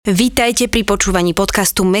Vítajte pri počúvaní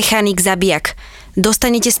podcastu Mechanik Zabijak.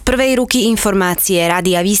 Dostanete z prvej ruky informácie,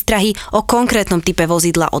 rady a výstrahy o konkrétnom type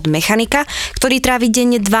vozidla od mechanika, ktorý trávi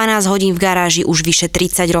denne 12 hodín v garáži už vyše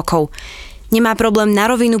 30 rokov. Nemá problém na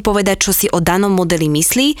rovinu povedať, čo si o danom modeli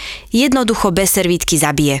myslí, jednoducho bez servítky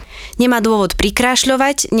zabije. Nemá dôvod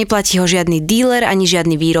prikrášľovať, neplatí ho žiadny díler ani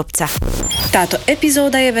žiadny výrobca. Táto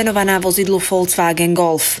epizóda je venovaná vozidlu Volkswagen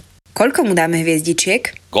Golf. Koľko mu dáme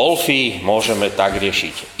hviezdičiek? Golfy môžeme tak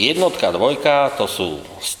riešiť. Jednotka, dvojka, to sú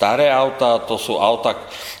staré auta, to sú auta,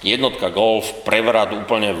 jednotka Golf, prevrat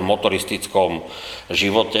úplne v motoristickom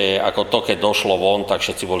živote, ako to, keď došlo von, tak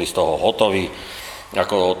všetci boli z toho hotoví.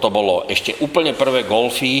 Ako to bolo ešte úplne prvé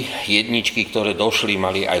Golfy, jedničky, ktoré došli,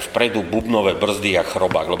 mali aj vpredu bubnové brzdy jak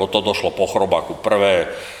chrobák, lebo to došlo po chrobáku,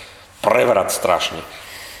 prevrat strašný.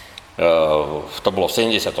 To bolo v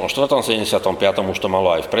 74. 75. už to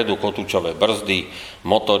malo aj vpredu kotúčové brzdy,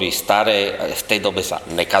 motory staré, v tej dobe sa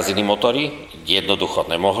nekazili motory, jednoducho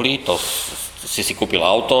nemohli, to si kúpil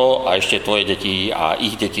auto a ešte tvoje deti a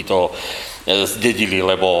ich deti to zdedili,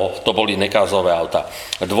 lebo to boli nekázové auta.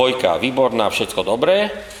 Dvojka, výborná, všetko dobré,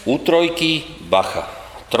 u trojky, bacha.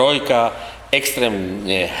 Trojka,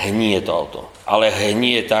 extrémne hnie to auto, ale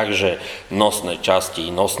hnie tak, že nosné časti,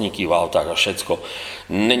 nosníky v autách a všetko.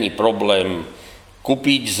 Není problém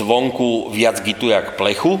kúpiť zvonku viac gitu jak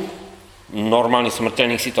plechu, normálny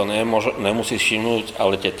smrteľník si to nemusí všimnúť,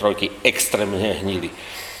 ale tie trojky extrémne hnili.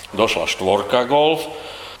 Došla štvorka Golf,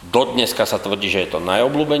 dodneska sa tvrdí, že je to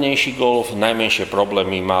najobľúbenejší Golf, najmenšie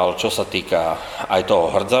problémy mal, čo sa týka aj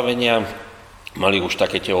toho hrdzavenia. Mali už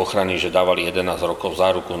také tie ochrany, že dávali 11 rokov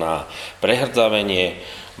záruku na prehrdzavenie.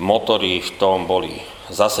 Motory v tom boli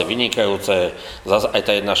zase vynikajúce. Zase aj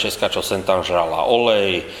tá 1.6, čo sem tam žrala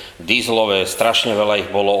olej. Dízlové, strašne veľa ich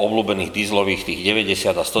bolo obľúbených dízlových, tých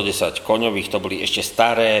 90 a 110 koňových, to boli ešte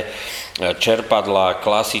staré čerpadlá,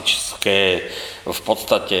 klasické, v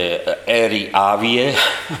podstate éry Avie.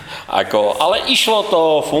 Ale išlo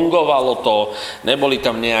to, fungovalo to, neboli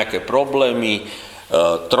tam nejaké problémy.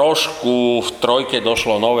 Trošku v trojke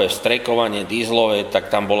došlo nové vstrekovanie dízlové, tak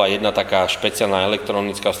tam bola jedna taká špeciálna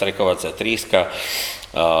elektronická vstrekovacia tríska,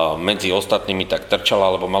 medzi ostatnými tak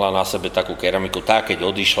trčala, lebo mala na sebe takú keramiku, tá keď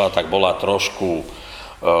odišla, tak bola trošku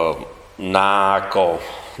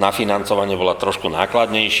na financovanie bola trošku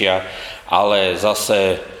nákladnejšia, ale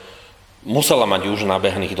zase musela mať už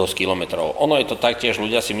nabehaných dosť kilometrov. Ono je to taktiež,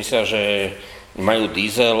 ľudia si myslia, že majú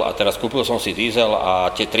diesel a teraz kúpil som si diesel a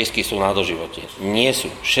tie trysky sú na doživote. Nie sú.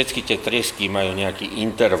 Všetky tie trysky majú nejaký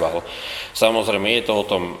interval. Samozrejme je to o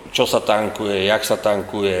tom, čo sa tankuje, jak sa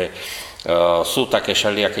tankuje. Sú také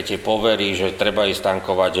všelijaké tie povery, že treba ísť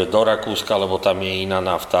tankovať do Rakúska, lebo tam je iná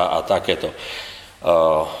nafta a takéto.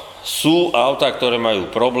 Sú autá, ktoré majú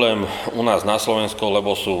problém u nás na Slovensku,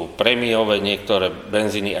 lebo sú prémiové, niektoré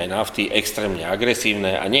benzíny aj nafty extrémne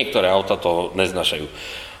agresívne a niektoré autá to neznášajú.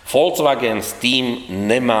 Volkswagen s tým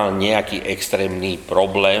nemal nejaký extrémny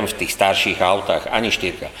problém v tých starších autách, ani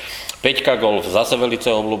štyrka. 5 Golf, zase veľmi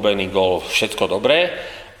obľúbený Golf, všetko dobré,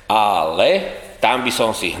 ale tam by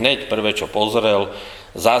som si hneď prvé, čo pozrel,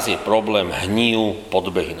 zase je problém hníjú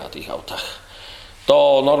podbehy na tých autách.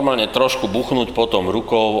 To normálne trošku buchnúť potom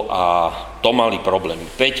rukou a to mali problémy.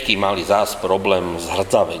 5 mali zase problém s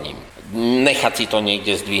hrcavením. Nechať si to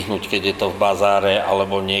niekde zdvihnúť, keď je to v bazáre,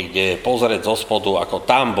 alebo niekde pozrieť zo spodu, ako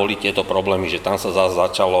tam boli tieto problémy, že tam sa zase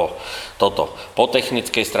začalo toto. Po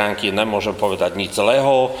technickej stránke nemôžem povedať nič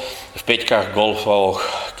zlého. V 5 Golfoch,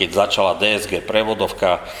 keď začala DSG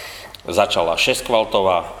prevodovka, začala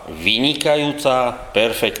 6-kvaltová, vynikajúca,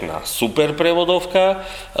 perfektná, super prevodovka,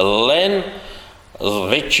 len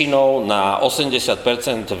väčšinou na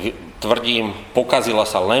 80% tvrdím, pokazila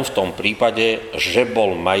sa len v tom prípade, že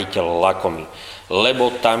bol majiteľ lakomý, lebo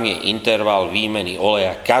tam je interval výmeny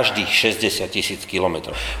oleja každých 60 000 km.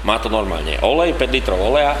 Má to normálne olej, 5 litrov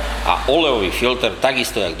oleja a olejový filter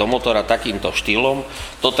takisto jak do motora takýmto štýlom,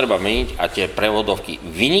 to treba meniť a tie prevodovky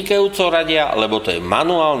vynikajúco radia, lebo to je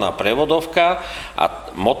manuálna prevodovka a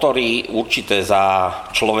motory určité za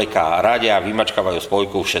človeka radia, vymačkávajú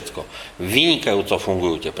spojku, všetko. Vynikajúco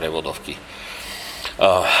fungujú tie prevodovky.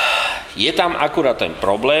 Je tam akurát ten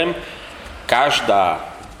problém, každá,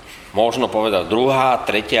 možno povedať druhá,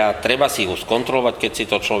 tretia, treba si ju skontrolovať, keď si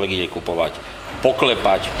to človek ide kupovať.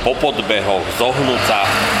 Poklepať, po podbehoch, zohnúť sa,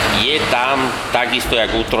 je tam, takisto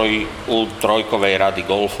jak u trojkovej rady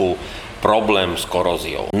Golfu, problém s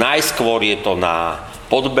koróziou. Najskôr je to na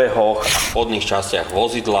podbehoch a spodných častiach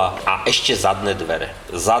vozidla a ešte zadné dvere.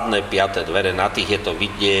 Zadné piaté dvere, na tých je to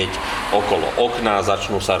vidieť, okolo okna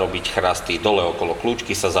začnú sa robiť chrasty, dole okolo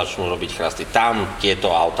kľúčky sa začnú robiť chrasty. Tam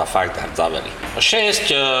tieto auta fakt hrdzaveli.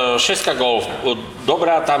 6 Golf,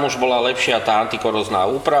 dobrá, tam už bola lepšia tá antikorozná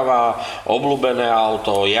úprava, obľúbené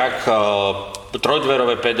auto, jak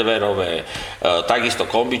trojdverové, päťdverové, takisto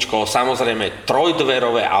kombičko, samozrejme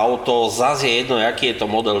trojdverové auto, zase je jedno, aký je to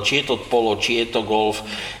model, či je to Polo, či je to Golf,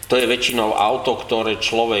 to je väčšinou auto, ktoré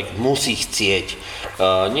človek musí chcieť.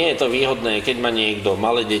 Nie je to výhodné, keď má niekto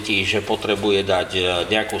malé deti, že potrebuje dať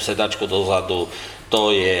nejakú sedačku dozadu,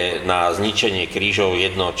 to je na zničenie krížov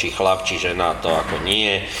jedno, či chlap, či žena, to ako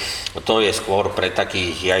nie. To je skôr pre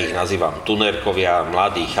takých, ja ich nazývam tunerkovia,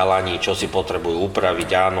 mladí chalani, čo si potrebujú upraviť,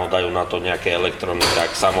 áno, dajú na to nejaké elektrony,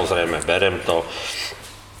 tak samozrejme berem to.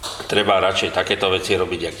 Treba radšej takéto veci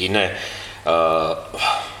robiť, jak iné.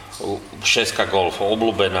 6 Golf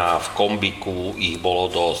obľúbená, v kombiku ich bolo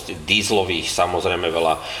dosť, dieselových samozrejme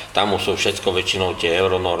veľa, tam už sú všetko väčšinou tie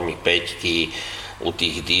euronormy 5 u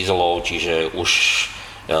tých dieselov, čiže už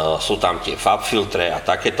sú tam tie FAB filtre a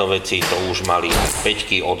takéto veci, to už mali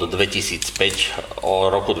 5 od 2005,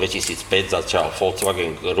 o roku 2005 začal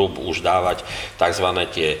Volkswagen Group už dávať tzv.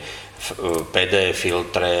 Tie PD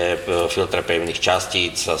filtre pevných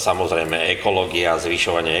častíc, samozrejme ekológia,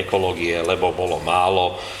 zvyšovanie ekológie, lebo bolo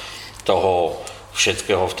málo toho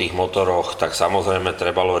všetkého v tých motoroch, tak samozrejme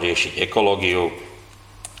trebalo riešiť ekológiu.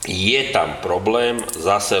 Je tam problém,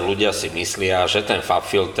 zase ľudia si myslia, že ten FAB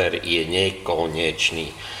filter je nekonečný.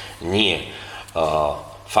 Nie.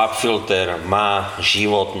 FAB filter má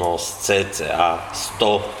životnosť cca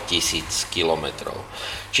 100 000 kilometrov.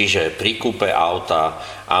 Čiže pri kúpe auta,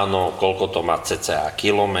 áno, koľko to má cca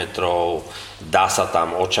kilometrov, dá sa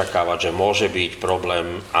tam očakávať, že môže byť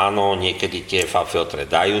problém, áno, niekedy tie FAB filtre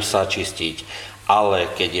dajú sa čistiť,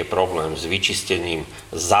 ale keď je problém s vyčistením,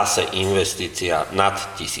 zase investícia nad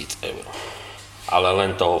 1000 eur. Ale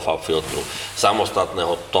len toho FAB filtru.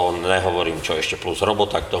 Samostatného to nehovorím, čo ešte plus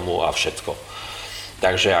robota k tomu a všetko.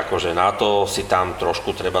 Takže akože na to si tam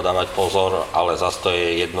trošku treba dávať pozor, ale zase to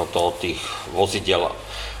je jedno to od tých vozidel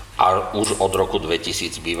a už od roku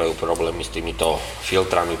 2000 bývajú problémy s týmito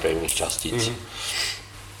filtrami pevných častíc.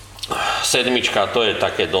 Sedmička, to je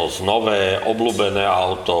také dosť nové, obľúbené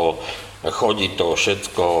auto, chodí to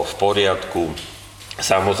všetko v poriadku.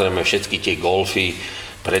 Samozrejme všetky tie Golfy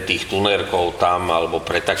pre tých tunerkov tam, alebo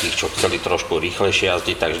pre takých, čo chceli trošku rýchlejšie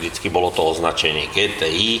jazdiť, tak vždycky bolo to označenie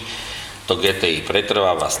GTI. To GTI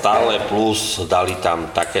pretrváva stále, plus dali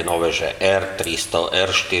tam také nové, že R300,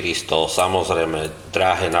 R400, samozrejme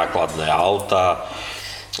drahé nákladné auta,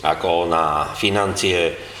 ako na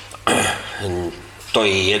financie. To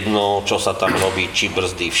je jedno, čo sa tam robí, či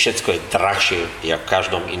brzdy, všetko je drahšie, jak v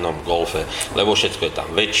každom inom Golfe, lebo všetko je tam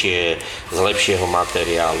väčšie, z lepšieho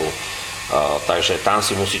materiálu. Takže tam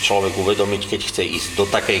si musí človek uvedomiť, keď chce ísť do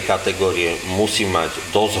takej kategórie, musí mať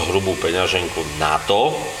dosť hrubú peňaženku na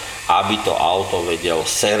to, aby to auto vedel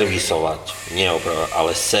servisovať, nie opravovať,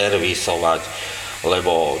 ale servisovať,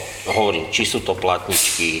 lebo hovorím, či sú to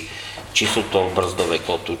platničky, či sú to brzdové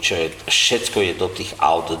kotúče, všetko je do tých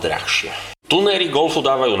aut drahšie. Tunéri Golfu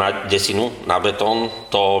dávajú na desinu, na betón,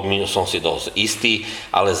 to som si dosť istý,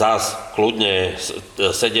 ale zás kľudne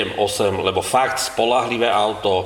 7-8, lebo fakt spoľahlivé auto,